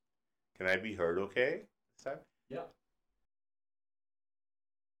Can I be heard okay this time? Yeah.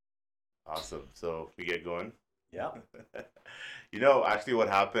 Awesome. So we get going. Yeah. Actually, what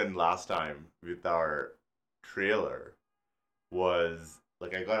happened last time with our trailer was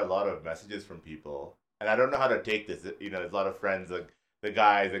like I got a lot of messages from people, and I don't know how to take this. There's a lot of friends, like the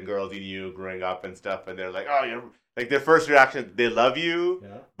guys and girls you knew growing up and stuff, and they're like, "Oh, you're like," their first reaction, they love you,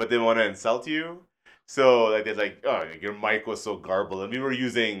 Yeah. but they want to insult you. So like they're like, "Oh, your mic was so garbled," and We were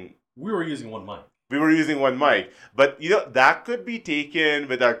using one mic. we were using one mic, but that could be taken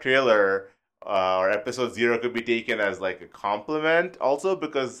with our trailer, or episode 0 could be taken as like a compliment also,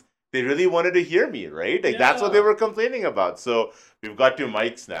 because they really wanted to hear me, right? Like that's what they Yeah. were complaining about. So we've got 2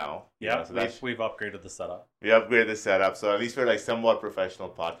 mics now. Yeah. So We've upgraded the setup. we upgraded the setup, so at least we're like somewhat professional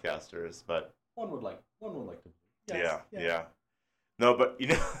podcasters. But One would like to. yeah. No, but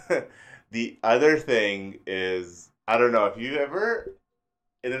the other thing is, I don't know if you ever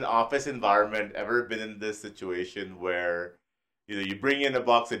in an office environment ever been in this situation where you bring in a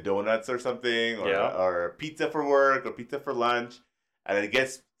box of donuts or something, or Yeah. or pizza for work or pizza for lunch, and it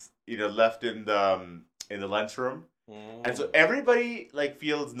gets left in the lunchroom, and so everybody like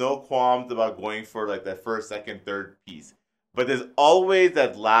feels no qualms about going for like that first, second, third piece, but there's always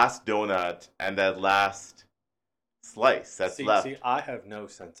that last donut and that last slice that's left. See, I have no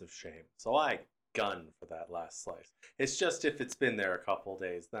sense of shame, so I gun for that last slice. It's just if it's been there a couple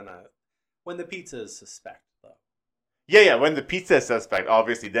days, then when the pizza is suspect, though. Yeah. When the pizza is suspect,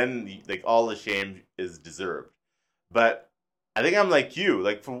 obviously, then like all the shame is deserved. But I think I'm like you.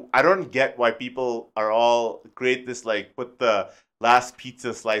 Like, I don't get why people are all create this, like, put the last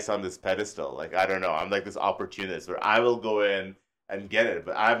pizza slice on this pedestal. Like, I don't know. I'm like this opportunist where I will go in and get it,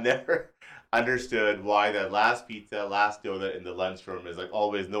 but I've never understood why that last pizza, last donut in the lunchroom is like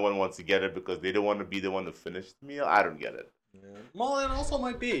always no one wants to get it because they don't want to be the one to finish the meal. I don't get it. Yeah. Well, it also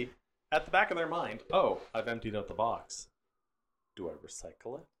might be at the back of their mind. Oh, I've emptied out the box. Do I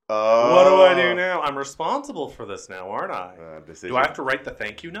recycle it? What do I do now? I'm responsible for this now, aren't I? Do I have to write the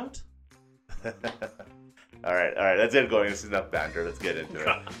thank you note? All right. Let's get going. This is enough banter. Let's get into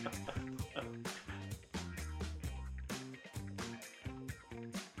it.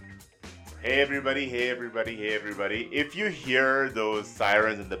 Hey everybody. If you hear those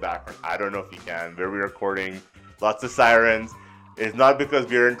sirens in the background, I don't know if you can, but we're recording lots of sirens. It's not because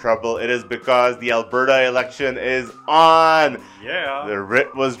we're in trouble. It is because the Alberta election is on. Yeah. The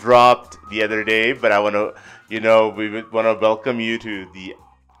writ was dropped the other day, but I want to, we want to welcome you to the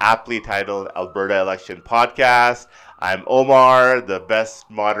aptly titled Alberta Election Podcast. I'm Omar, the best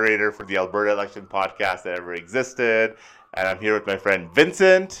moderator for the Alberta Election Podcast that ever existed. And I'm here with my friend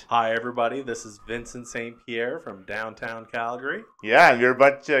Vincent. Hi, everybody. This is Vincent St. Pierre from downtown Calgary. Yeah, and we're a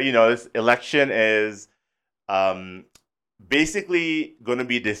bunch of, this election is basically going to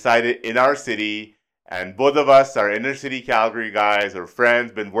be decided in our city. And both of us are inner city Calgary guys or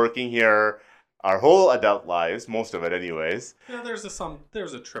friends, been working here our whole adult lives, most of it anyways. Yeah, there's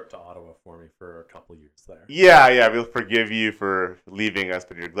a trip to Ottawa for me for a couple years there. Yeah, we'll forgive you for leaving us,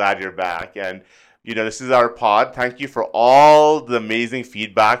 but you're glad you're back. And this is our pod. Thank you for all the amazing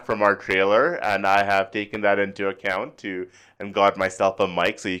feedback from our trailer. And I have taken that into account and got myself a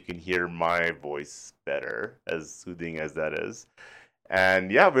mic so you can hear my voice better, as soothing as that is.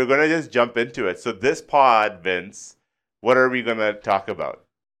 And yeah, we're going to just jump into it. So this pod, Vince, what are we going to talk about?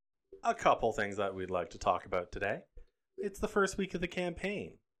 A couple things that we'd like to talk about today. It's the first week of the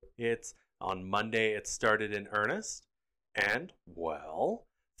campaign. It's on Monday, it started in earnest. And, well,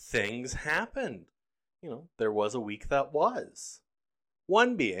 things happened. There was a week that was.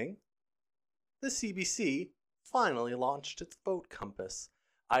 One being, the CBC finally launched its vote compass.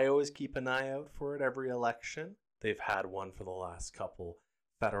 I always keep an eye out for it every election. They've had one for the last couple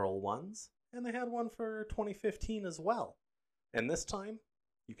federal ones, and they had one for 2015 as well. And this time,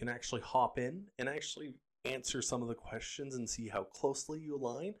 you can actually hop in and actually answer some of the questions and see how closely you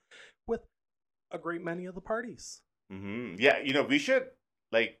align with a great many of the parties. Mm-hmm. Yeah, we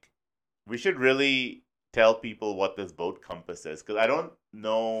should really tell people what this vote compass is, because I don't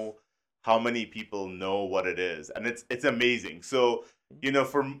know how many people know what it is, and it's amazing. So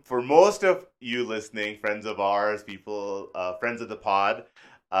for most of you listening, friends of ours, people, friends of the pod,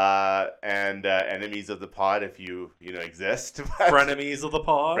 and enemies of the pod, if you exist, Frenemies of the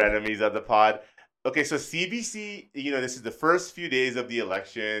pod. Frenemies of the pod. Okay, so CBC, this is the first few days of the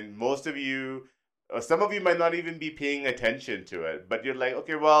election. Most of you some of you might not even be paying attention to it, but you're like,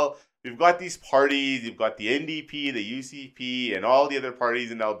 okay, well, we've got these parties, you've got the NDP, the UCP, and all the other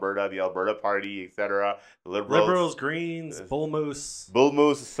parties in Alberta, the Alberta Party, etc., the Liberals, Greens, Bull Moose. Bull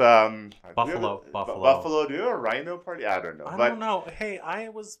Moose, Buffalo. Buffalo. Do you have a Rhino Party? I don't know. I don't know. Hey, I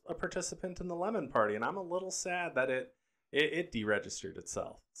was a participant in the Lemon Party, and I'm a little sad that it deregistered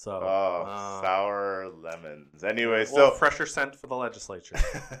itself. So sour lemons. Anyway, well, fresher scent for the legislature.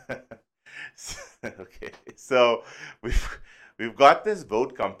 Okay, so we've got this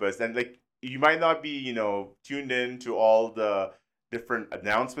vote compass, and like you might not be tuned in to all the different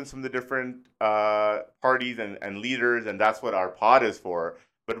announcements from the different parties and leaders, and that's what our pod is for.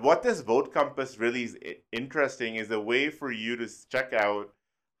 But what this vote compass really is interesting is a way for you to check out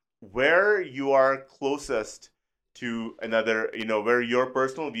where you are closest to another, where your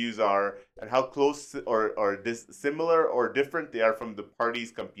personal views are and how close or similar or different they are from the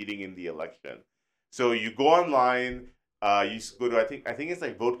parties competing in the election. So you go online, you go to, I think it's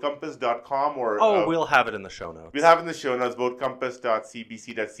like votecompass.com or... we'll have it in the show notes. We'll have it in the show notes,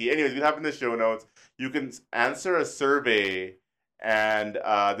 votecompass.cbc.ca. Anyways, we'll have it in the show notes. You can answer a survey and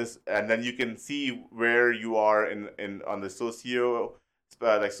then you can see where you are on the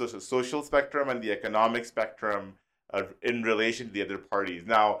social spectrum and the economic spectrum in relation to the other parties.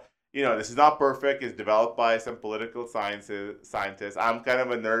 Now, this is not perfect. It's developed by some political scientists. I'm kind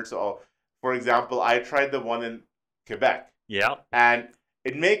of a nerd, so for example, I tried the one in Quebec. Yeah. And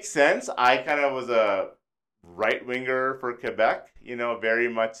it makes sense. I kind of was a right-winger for Quebec, very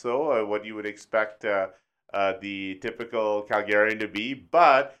much so, what you would expect the typical Calgarian to be.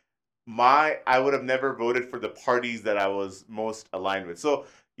 But I would have never voted for the parties that I was most aligned with. So,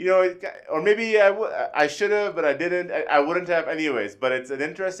 or maybe I should have, but I didn't. I wouldn't have anyways. But it's an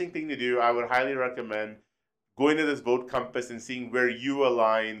interesting thing to do. I would highly recommend going to this vote compass and seeing where you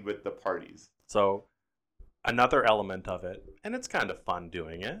align with the parties. So another element of it, and it's kind of fun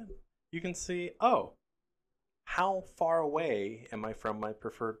doing it, you can see, how far away am I from my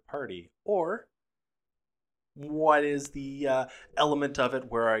preferred party? Or what is the element of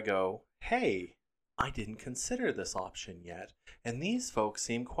it where I go, hey, I didn't consider this option yet, and these folks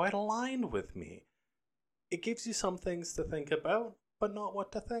seem quite aligned with me. It gives you some things to think about, but not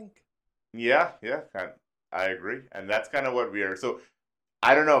what to think. Yeah, I agree. And that's kind of what we are. So,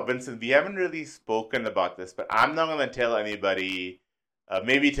 I don't know, Vincent, we haven't really spoken about this, but I'm not going to tell anybody,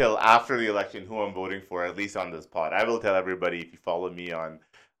 maybe till after the election, who I'm voting for, at least on this pod. I will tell everybody if you follow me on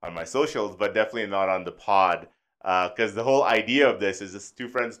my socials, but definitely not on the pod. Because the whole idea of this is just two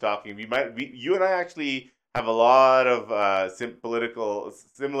friends talking. You and I actually have a lot of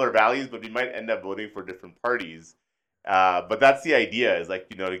similar values, but we might end up voting for different parties. But that's the idea, is like,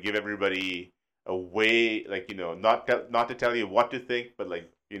 to give everybody a way, like, not to tell you what to think, but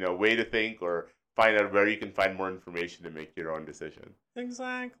like, way to think or find out where you can find more information to make your own decision.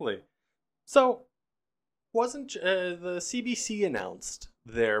 Exactly. So, wasn't the CBC announced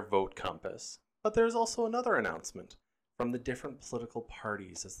their vote compass? But there's also another announcement from the different political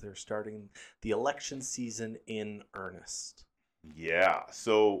parties as they're starting the election season in earnest. Yeah,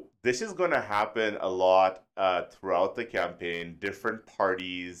 so this is going to happen a lot throughout the campaign. Different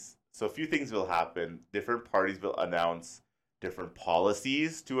parties, so a few things will happen. Different parties will announce different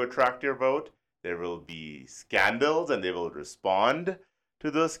policies to attract your vote. There will be scandals and they will respond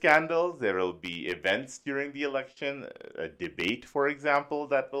to those scandals. There will be events during the election, a debate, for example,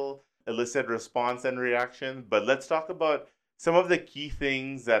 that will elicit response and reaction. But let's talk about some of the key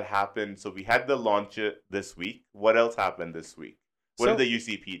things that happened. So we had the launch this week. What else happened this week? What did the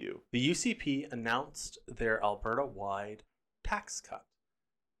UCP do? The UCP announced their Alberta-wide tax cut,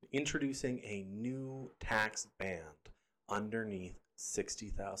 introducing a new tax band underneath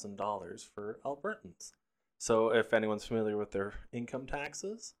 $60,000 for Albertans. So if anyone's familiar with their income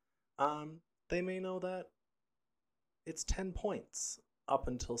taxes, they may know that it's 10 points up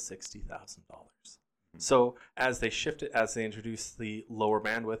until $60,000. So as they introduce the lower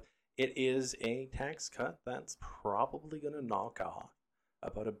bandwidth, it is a tax cut that's probably going to knock off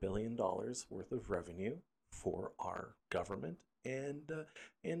about $1 billion worth of revenue for our government, and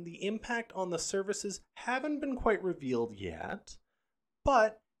the impact on the services haven't been quite revealed yet,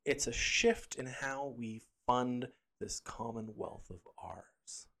 but it's a shift in how we fund this commonwealth of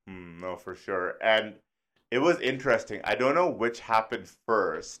ours. No, for sure. And it was interesting. I don't know which happened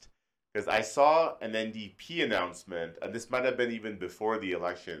first, because I saw an NDP announcement, and this might have been even before the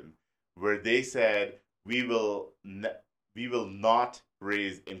election, where they said we will not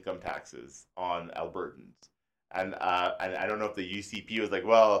raise income taxes on Albertans. And I don't know if the UCP was like,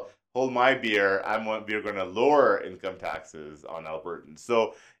 well, hold my beer, we're going to lower income taxes on Albertans.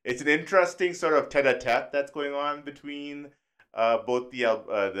 So it's an interesting sort of tete-a-tete that's going on between the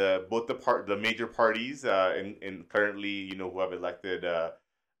major parties in currently, who have elected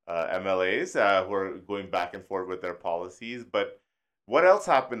MLAs who are going back and forth with their policies. But what else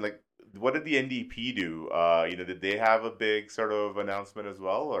happened? Like, what did the NDP do? Did they have a big sort of announcement as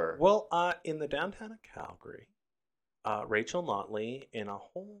well, or? Well, in the downtown of Calgary, Rachel Notley and a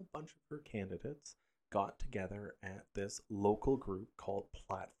whole bunch of her candidates got together at this local group called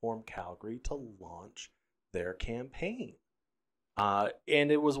Platform Calgary to launch their campaign.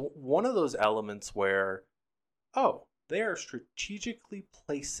 And it was one of those elements where, they are strategically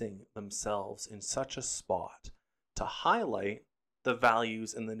placing themselves in such a spot to highlight the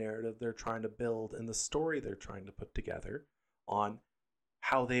values and the narrative they're trying to build and the story they're trying to put together on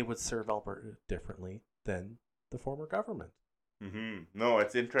how they would serve Alberta differently than the former government. Mm-hmm. No,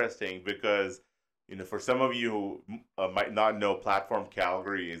 it's interesting because, for some of you who might not know, Platform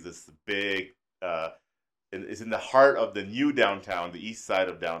Calgary is this big, it's in the heart of the new downtown, the east side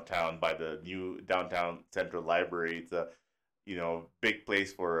of downtown by the new downtown Central Library. It's a, big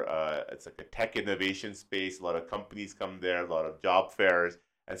place for, it's like a tech innovation space. A lot of companies come there, a lot of job fairs.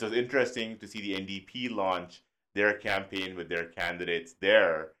 And so it's interesting to see the NDP launch their campaign with their candidates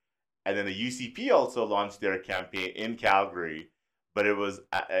there. And then the UCP also launched their campaign in Calgary, but it was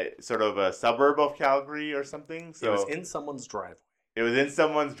sort of a suburb of Calgary or something. So it was in someone's driveway. It was in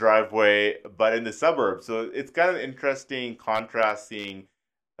someone's driveway, but in the suburbs. So it's kind of interesting contrast seeing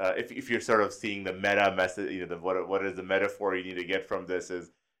if you're sort of seeing the meta message, what is the metaphor you need to get from this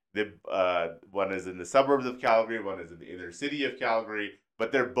is the one is in the suburbs of Calgary, one is in the inner city of Calgary,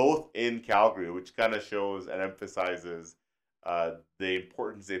 but they're both in Calgary, which kind of shows and emphasizes the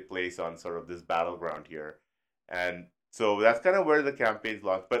importance they place on sort of this battleground here. And so that's kind of where the campaign's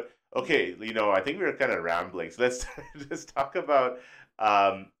launched. But okay, I think we were kind of rambling. So let's just talk about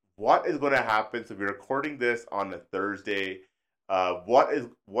what is going to happen. So we're recording this on a Thursday.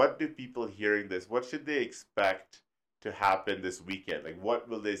 What do people hearing this? What should they expect to happen this weekend? Like, what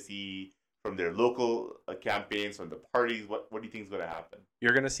will they see from their local campaigns, from the parties? What do you think is going to happen?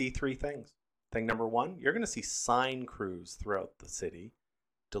 You're going to see three things. Thing number one, you're going to see sign crews throughout the city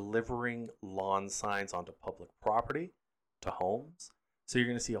delivering lawn signs onto public property, to homes. So you're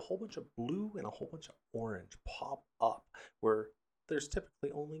going to see a whole bunch of blue and a whole bunch of orange pop up where there's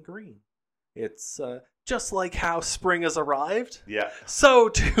typically only green. It's just like how spring has arrived. Yeah. So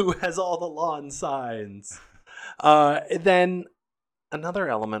too has all the lawn signs. Then another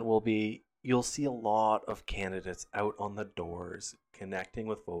element will be you'll see a lot of candidates out on the doors connecting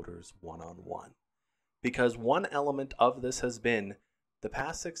with voters one-on-one. Because one element of this has been the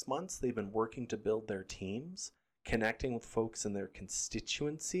past 6 months, they've been working to build their teams, connecting with folks in their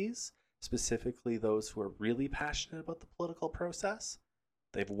constituencies, specifically those who are really passionate about the political process.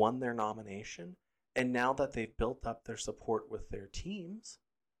 They've won their nomination. And now that they've built up their support with their teams,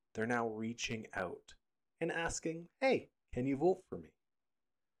 they're now reaching out and asking, hey, can you vote for me?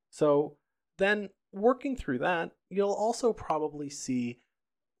 So then working through that, you'll also probably see,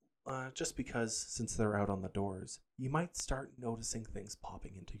 just because since they're out on the doors, you might start noticing things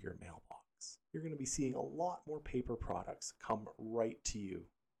popping into your mailbox. You're going to be seeing a lot more paper products come right to you.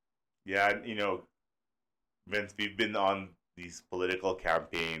 Yeah, Vince, we've been on these political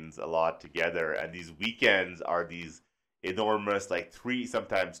campaigns a lot together, and these weekends are these enormous, like 3,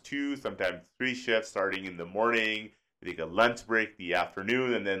 sometimes 2, sometimes 3 shifts starting in the morning. They take a lunch break the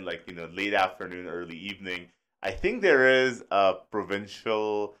afternoon, and then late afternoon, early evening. I think there is a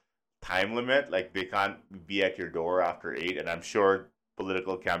provincial time limit, like they can't be at your door after 8, and I'm sure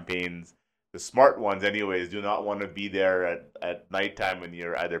political campaigns, the smart ones anyways, do not want to be there at nighttime when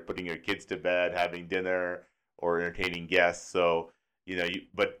you're either putting your kids to bed, having dinner, or entertaining guests. So,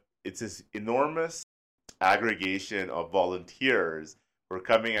 but it's this enormous aggregation of volunteers who are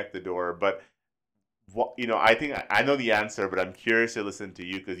coming at the door. But, I think I know the answer, but I'm curious to listen to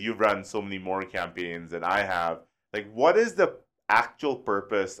you because you've run so many more campaigns than I have. Like, what is the actual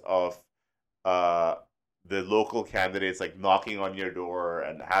purpose of the local candidates, like, knocking on your door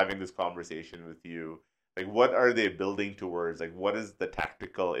and having this conversation with you? Like, what are they building towards? Like, what is the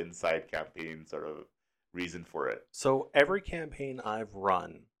tactical inside campaign sort of reason for it? So every campaign I've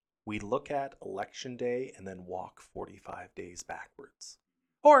run, we look at election day and then walk 45 days backwards.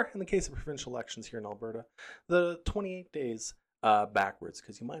 Or in the case of provincial elections here in Alberta, the 28 days backwards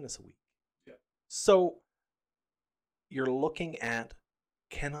because you minus a week. Yeah. So you're looking at,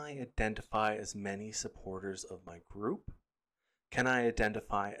 can I identify as many supporters of my group? Can I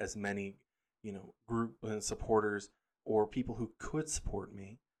identify as many, group supporters or people who could support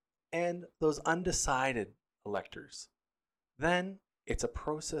me? And those undecided electors. Then It's a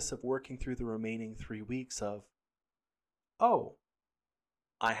process of working through the remaining 3 weeks of, oh,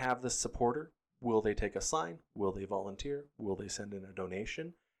 I have this supporter. Will they take a sign? Will they volunteer? Will they send in a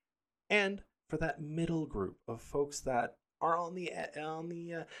donation? And for that middle group of folks that are on the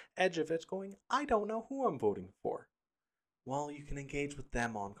edge of it going, I don't know who I'm voting for. Well, you can engage with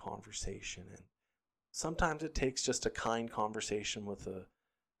them on conversation. And sometimes it takes just a kind conversation with a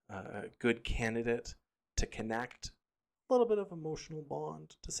good candidate to connect, a little bit of emotional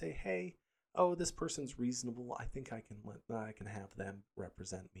bond to say, hey, oh, this person's reasonable. I think I can have them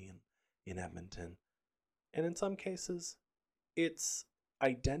represent me in Edmonton. And in some cases, it's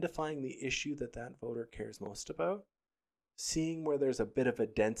identifying the issue that voter cares most about, seeing where there's a bit of a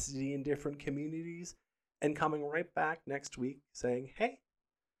density in different communities, and coming right back next week saying, hey,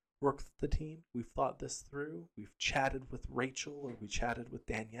 work with the team. We've thought this through. We've chatted with Rachel or we chatted with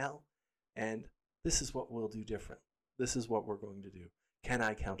Danielle, and this is what we'll do different. This is what we're going to do. Can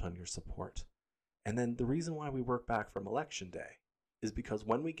I count on your support? And then the reason why we work back from election day is because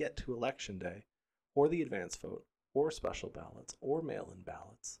when we get to election day or the advance vote or special ballots or mail-in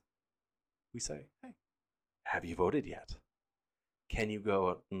ballots, we say, hey, have you voted yet? Can you go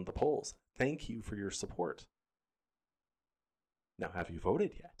out in the polls? Thank you for your support. Now, have you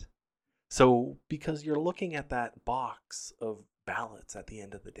voted yet? So, because you're looking at that box of ballots at the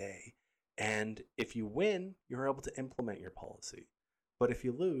end of the day, and if you win, you're able to implement your policy. But if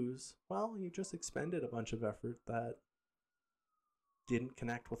you lose, well, you just expended a bunch of effort that didn't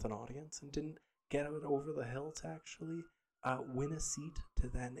connect with an audience and didn't get it over the hill to actually win a seat to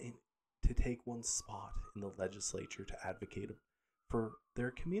then to take one spot in the legislature to advocate for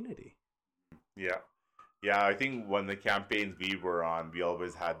their community. Yeah, I think when the campaigns we were on, we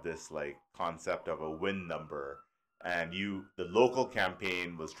always had this like concept of a win number. And the local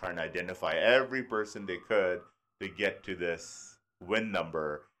campaign was trying to identify every person they could to get to this win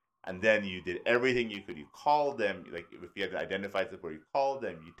number. And then you did everything you could. You called them, like if you had identified somebody, you called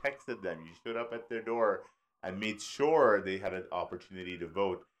them, you texted them, you showed up at their door and made sure they had an opportunity to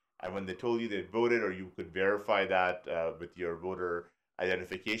vote. And when they told you they voted, or you could verify that with your voter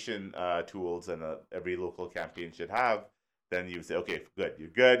identification tools, and every local campaign should have, then you say, okay, good, you're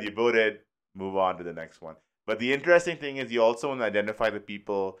good, you voted, move on to the next one. But the interesting thing is you also want to identify the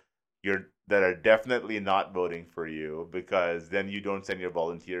people that are definitely not voting for you, because then you don't send your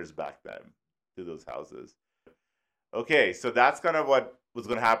volunteers back then to those houses. Okay, so that's kind of what was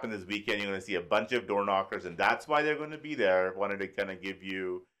going to happen this weekend. You're going to see a bunch of door knockers, and that's why they're going to be there. Wanted to kind of give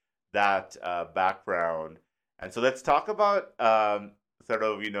you that background. And so let's talk about sort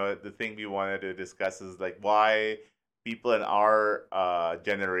of, the thing we wanted to discuss is like why people in our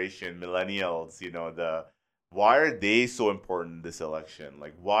generation, millennials, why are they so important in this election?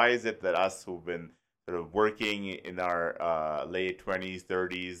 Like, why is it that us who've been sort of working in our late 20s,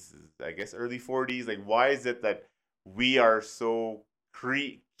 30s, I guess early 40s, like, why is it that we are so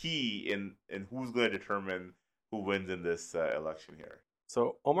key in who's going to determine who wins in this election here?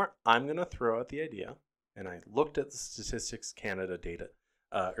 So, Omar, I'm going to throw out the idea, and I looked at the Statistics Canada data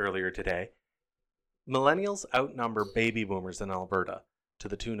earlier today. Millennials outnumber baby boomers in Alberta to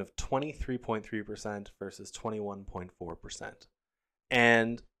the tune of 23.3% versus 21.4%.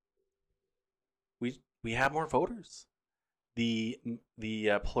 And we have more voters. The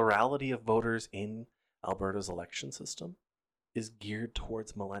plurality of voters in Alberta's election system is geared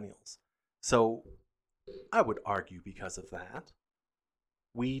towards millennials. So I would argue because of that,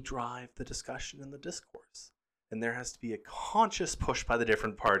 we drive the discussion and the discourse. And there has to be a conscious push by the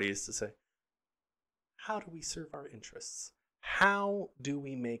different parties to say, how do we serve our interests? How do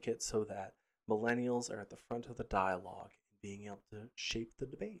we make it so that millennials are at the front of the dialogue and being able to shape the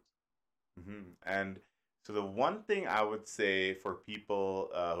debate? Mm-hmm. And so the one thing I would say for people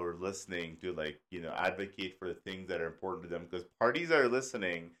who are listening to, advocate for the things that are important to them, because parties are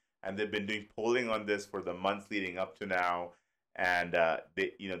listening and they've been doing polling on this for the months leading up to now. And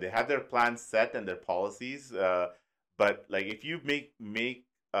they have their plans set and their policies, but like if you make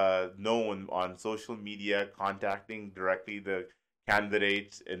known on social media, contacting directly the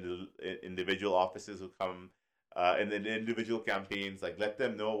candidates in the individual offices who come in the individual campaigns, like let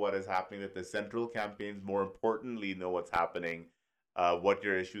them know what is happening. That the central campaigns, more importantly, know what's happening, what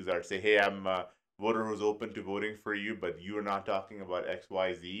your issues are. Say, hey, I'm a voter who's open to voting for you, but you are not talking about X,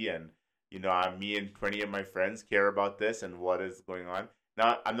 Y, Z, and me and 20 of my friends care about this and what is going on.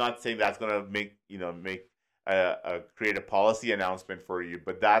 Now, I'm not saying that's going to make create a policy announcement for you,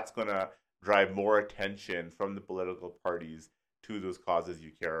 but that's going to drive more attention from the political parties to those causes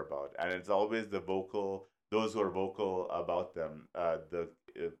you care about. And it's always those who are vocal about them, the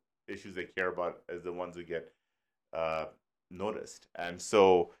issues they care about, as the ones who get noticed. And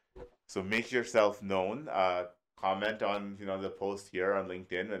so make yourself known. Comment on the post here on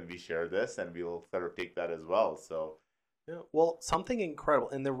LinkedIn when we share this, and we'll sort of take that as well. So Yeah, well, something incredible.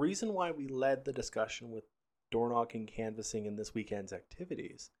 And the reason why we led the discussion with door knocking, canvassing in this weekend's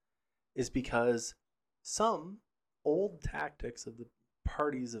activities is because some old tactics of the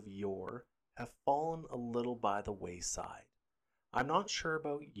parties of yore have fallen a little by the wayside. I'm not sure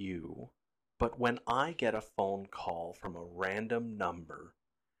about you, but when I get a phone call from a random number,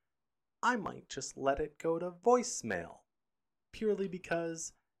 I might just let it go to voicemail, purely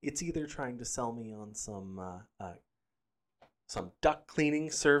because it's either trying to sell me on some duct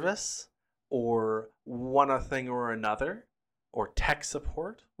cleaning service, or one thing or another, or tech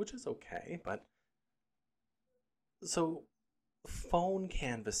support, which is okay. But so phone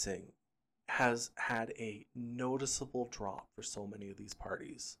canvassing has had a noticeable drop for so many of these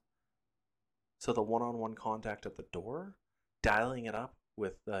parties. So the one-on-one contact at the door, dialing it up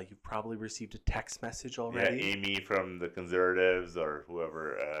with, you've probably received a text message already. Yeah, Amy from the Conservatives or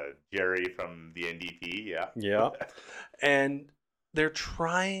whoever, Jerry from the NDP. Yeah. Yeah. And they're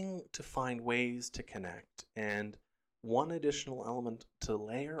trying to find ways to connect. And one additional element to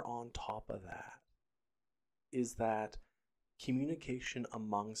layer on top of that is that communication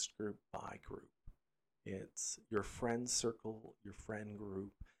amongst group by group. It's your friend circle, your friend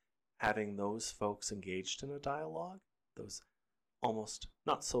group, having those folks engaged in a dialogue, those almost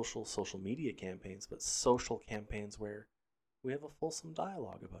not social media campaigns, but social campaigns where we have a fulsome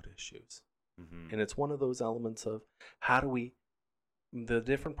dialogue about issues. Mm-hmm. And it's one of those elements of how do we, the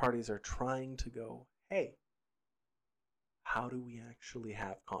different parties are trying to go, hey, how do we actually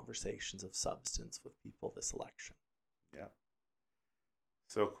have conversations of substance with people this election? Yeah.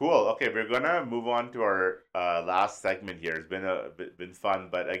 So cool. Okay, we're gonna move on to our last segment here. It's been fun,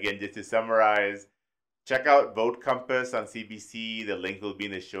 but again, just to summarize, check out Vote Compass on CBC. The link will be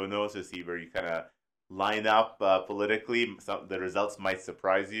in the show notes to see where you kind of line up politically. The results might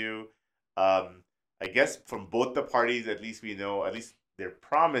surprise you. I guess from both the parties, at least we know, at least they're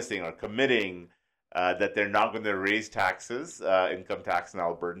promising or committing that they're not going to raise taxes, income tax in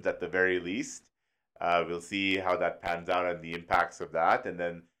Albertans at the very least. We'll see how that pans out and the impacts of that. And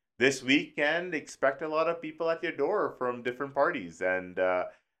then this weekend, expect a lot of people at your door from different parties and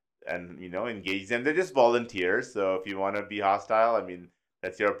engage them. They're just volunteers. So if you want to be hostile, I mean,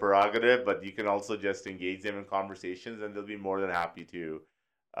 that's your prerogative, but you can also just engage them in conversations and they'll be more than happy to,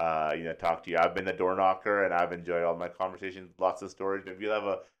 talk to you. I've been a door knocker and I've enjoyed all my conversations, lots of stories. Maybe we'll have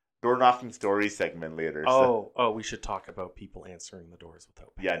a door knocking story segment later. Oh, we should talk about people answering the doors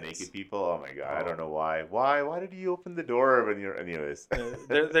without pants. Yeah, naked people. Oh my god, I don't know why. Why did you open the door when you're? Anyways,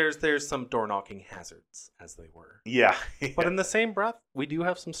 there's some door knocking hazards, as they were. Yeah. But in the same breath, we do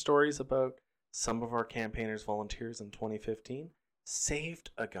have some stories about some of our campaigners, volunteers in 2015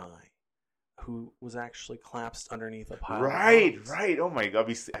 saved a guy who was actually collapsed underneath a pile. Right. Oh my god,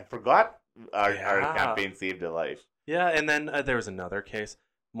 I forgot our campaign saved a life. Yeah, and then there was another case.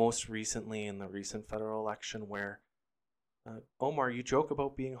 Most recently in the recent federal election where, Omar, you joke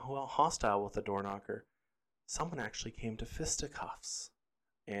about being hostile with a door knocker. Someone actually came to fisticuffs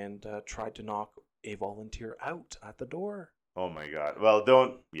and tried to knock a volunteer out at the door. Oh my god. Well,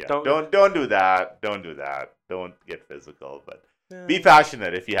 don't do that. Don't do that. Don't get physical, but be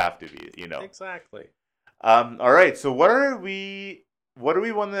passionate if you have to be, Exactly. All right. So what do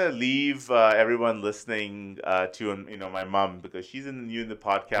we want to leave everyone listening to? And my mom, because she's new in the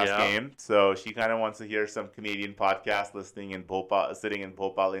podcast game, so she kind of wants to hear some Canadian podcast listening in Bhopal, sitting in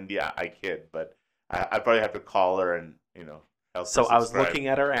Bhopal, India. I kid, but I probably have to call her and help. So I was looking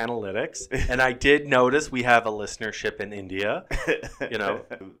at our analytics, and I did notice we have a listenership in India.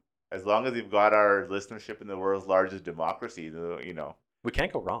 As long as we've got our listenership in the world's largest democracy, we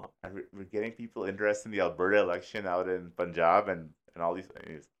can't go wrong. We're getting people interested in the Alberta election out in Punjab and all these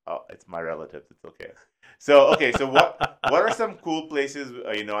things. Oh, it's my relatives. It's okay. So what are some cool places,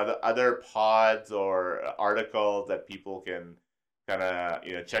 other pods or articles that people can kind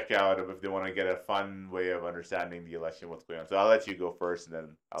of, check out if they want to get a fun way of understanding the election, what's going on. So I'll let you go first and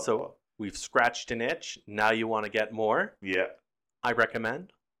then I'll go. We've scratched an itch. Now you want to get more? Yeah. I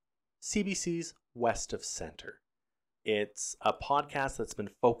recommend CBC's West of Center. It's a podcast that's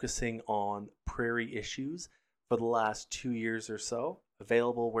been focusing on prairie issues for the last 2 years or so,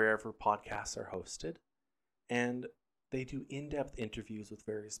 available wherever podcasts are hosted. And they do in-depth interviews with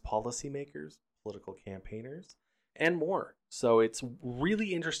various policymakers, political campaigners, and more. So it's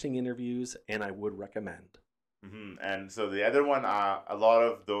really interesting interviews, and I would recommend. Mm-hmm. And so the other one, a lot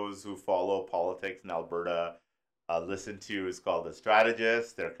of those who follow politics in Alberta listen to is called The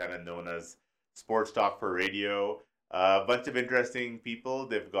Strategist. They're kind of known as sports talk for radio. A bunch of interesting people.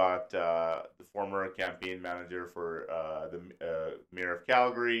 They've got the former campaign manager for the mayor of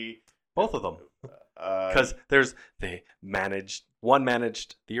Calgary. Both of them. Uh, Because one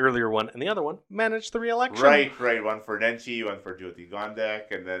managed the earlier one, and the other one managed the re-election. right. One for Nenshi, one for Jyoti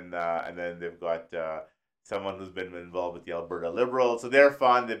Gondek, and then they've got someone who's been involved with the Alberta Liberals. So they're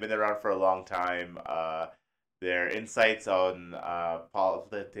fun. They've been around for a long time. Their insights on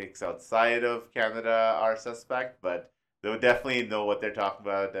politics outside of Canada are suspect, but they'll definitely know what they're talking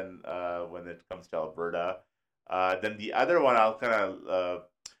about. And when it comes to Alberta, then the other one I'll kind of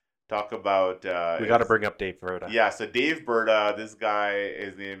talk about. We got to bring up Dave Berta. Yeah, so Dave Berta, this guy,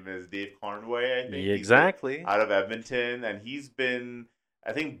 his name is Dave Conway, I think. Exactly. Out of Edmonton, and he's been,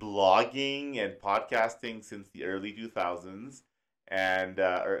 I think, blogging and podcasting since the early 2000s. And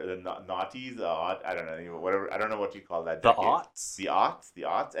or the noughties, I don't know, whatever. I don't know what you call that. The decade. aughts. The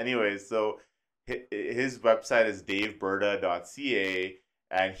aughts. Anyways, so his website is daveberta.ca,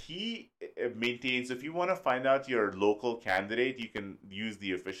 and he maintains. So if you want to find out your local candidate, you can use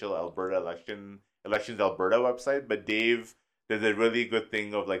the official Alberta Elections Alberta website. But Dave does a really good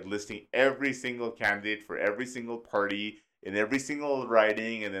thing of like listing every single candidate for every single party in every single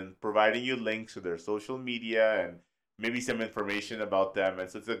riding, and then providing you links to their social media and maybe some information about them. And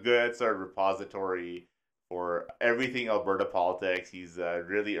so it's a good sort of repository for everything Alberta politics. He's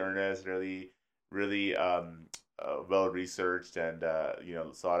really earnest, really well researched, and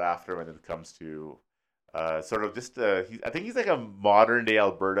sought after when it comes to sort of just I think he's like a modern day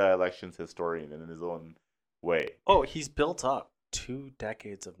Alberta elections historian in his own way. Oh, he's built up 2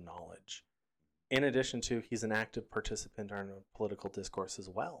 decades of knowledge. In addition to, he's an active participant in political discourse as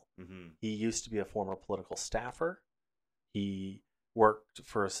well. Mm-hmm. He used to be a former political staffer. He worked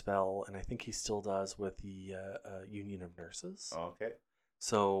for a spell, and I think he still does, with the Union of Nurses. Okay.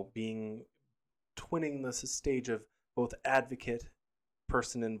 So twinning this stage of both advocate,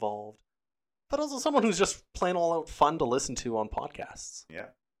 person involved, but also someone who's just plain all out fun to listen to on podcasts. Yeah.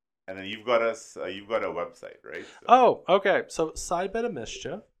 And then you've got a website, right? So. Oh, okay. So Side Bit of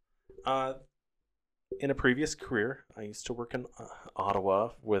Mischief. In a previous career, I used to work in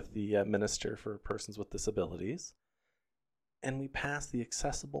Ottawa with the Minister for Persons with Disabilities, and we passed the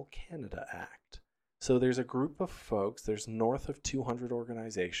Accessible Canada Act. So there's a group of folks, there's north of 200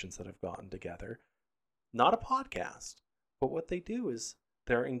 organizations that have gotten together, not a podcast, but what they do is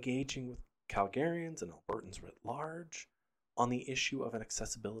they're engaging with Calgarians and Albertans writ large on the issue of an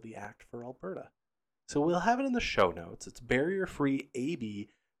Accessibility Act for Alberta. So we'll have it in the show notes. It's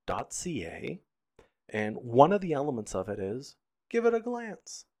barrierfreeab.ca. And one of the elements of it is give it a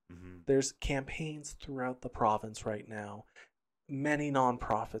glance. Mm-hmm. There's campaigns throughout the province right now. Many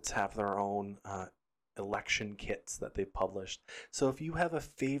nonprofits have their own election kits that they've published. So if you have a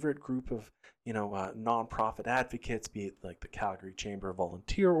favorite group of nonprofit advocates, be it like the Calgary Chamber of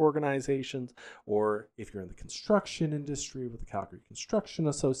Volunteer Organizations, or if you're in the construction industry with the Calgary Construction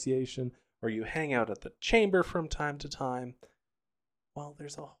Association, or you hang out at the chamber from time to time, well,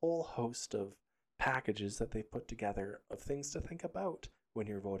 there's a whole host of packages that they put together of things to think about when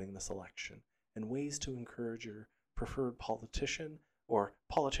you're voting this election, and ways to encourage your preferred politician or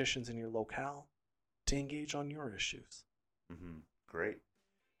politicians in your locale to engage on your issues. Mm-hmm. Great.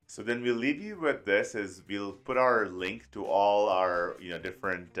 So then we'll leave you with this: is we'll put our link to all our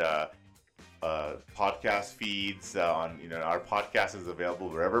different podcast feeds on our podcast is available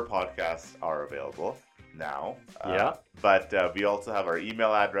wherever podcasts are available now. But we also have our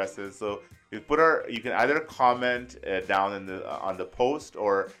email addresses, so you can either comment down on the post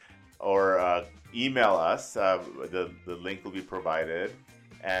or email us. The link will be provided,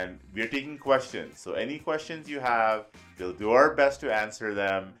 and we're taking questions. So any questions you have, we'll do our best to answer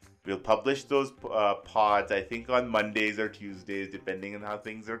them. We'll publish those pods, I think, on Mondays or Tuesdays, depending on how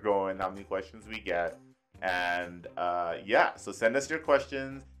things are going, how many questions we get. And so send us your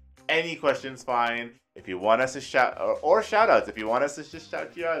questions. Any questions, fine. If you want us to shout or shout outs, if you want us to just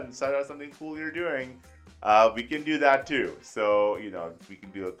shout you out and shout out something cool you're doing, we can do that too. So we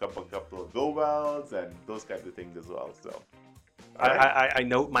can do a couple of go wells and those kinds of things as well. So I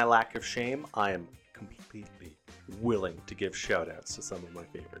note my lack of shame. I am completely willing to give shout outs to some of my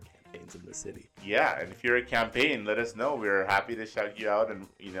favorite campaigns in the city. Yeah, and if you're a campaign, let us know. We're happy to shout you out. And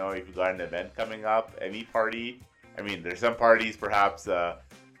if you've got an event coming up, any party. I mean, there's some parties perhaps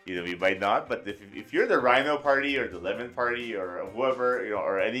we might not, but if you're the Rhino Party or the Lemon Party or whoever,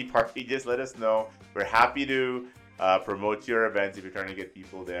 or any party, just let us know. We're happy to promote your events if you're trying to get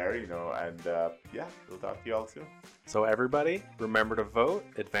people there, and we'll talk to you all soon. So everybody, remember to vote.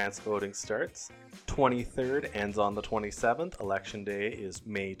 Advanced voting starts 23rd, ends on the 27th. Election day is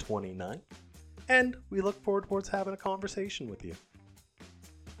May 29th. And we look forward towards having a conversation with you.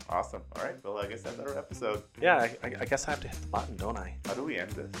 Awesome. All right. Well, I guess that's our episode. Yeah, I guess I have to hit the button, don't I? How do we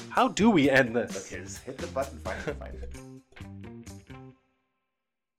end this? How do we end this? Okay, just hit the button. Find it.